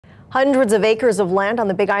Hundreds of acres of land on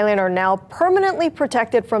the Big Island are now permanently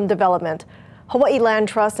protected from development. Hawaii Land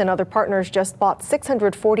Trust and other partners just bought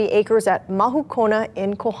 640 acres at Mahukona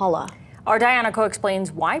in Kohala. Our Diana Ko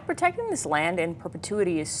explains why protecting this land in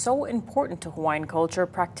perpetuity is so important to Hawaiian culture,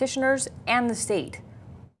 practitioners, and the state.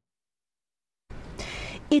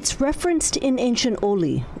 It's referenced in ancient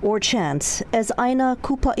oli, or chants, as Aina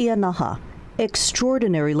Kupaia Naha,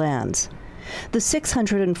 extraordinary lands. The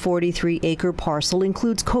 643-acre parcel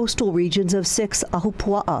includes coastal regions of 6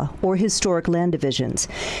 ahupua'a, or historic land divisions,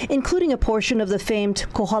 including a portion of the famed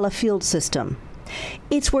Kohala field system.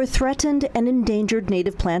 It's where threatened and endangered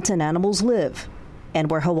native plants and animals live, and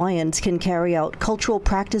where Hawaiians can carry out cultural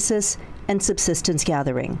practices and subsistence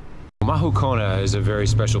gathering. Mahukona is a very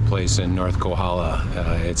special place in North Kohala.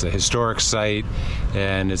 It's a historic site,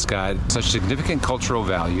 and it's got such significant cultural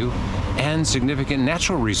value and significant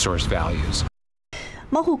natural resource values.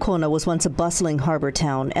 Mahukona was once a bustling harbor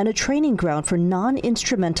town and a training ground for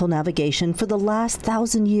non-instrumental navigation for the last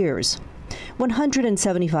 1,000 years.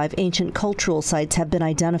 175 ancient cultural sites have been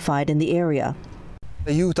identified in the area.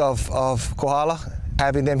 The youth of Kohala,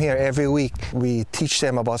 having them here every week, we teach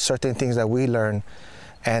them about certain things that we learn,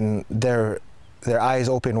 and their eyes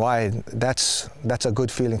open wide. That's a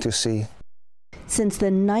good feeling to see. Since the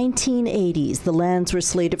 1980s, the lands were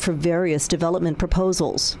slated for various development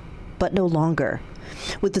proposals, but no longer.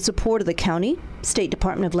 With the support of the county, State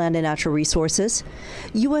Department of Land and Natural Resources,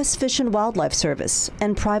 U.S. Fish and Wildlife Service,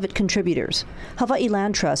 and private contributors, Hawaii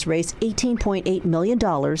Land Trust raised $18.8 million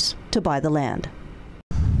to buy the land.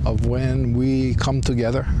 Of when we come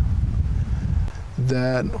together,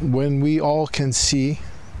 that when we all can see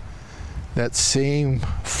that same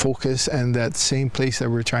focus and that same place that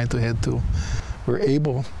we're trying to head to, we're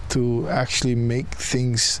able to actually make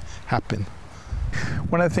things happen.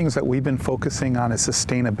 One of the things that we've been focusing on is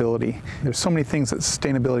sustainability. There's so many things that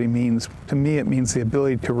sustainability means. To me, it means the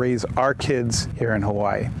ability to raise our kids here in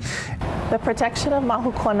Hawaii. The protection of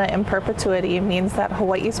Mahukona in perpetuity means that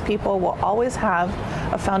Hawaii's people will always have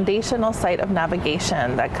a foundational site of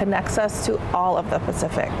navigation that connects us to all of the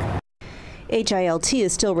Pacific. HILT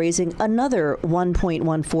is still raising another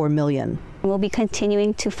 $1.14 million. We'll be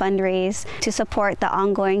continuing to fundraise to support the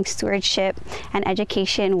ongoing stewardship and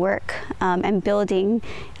education work and building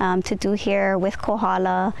to do here with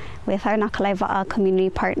Kohala, with our Nakalaiwa'a community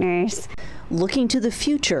partners. Looking to the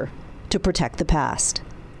future to protect the past.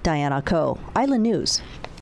 Diana Ko, Island News.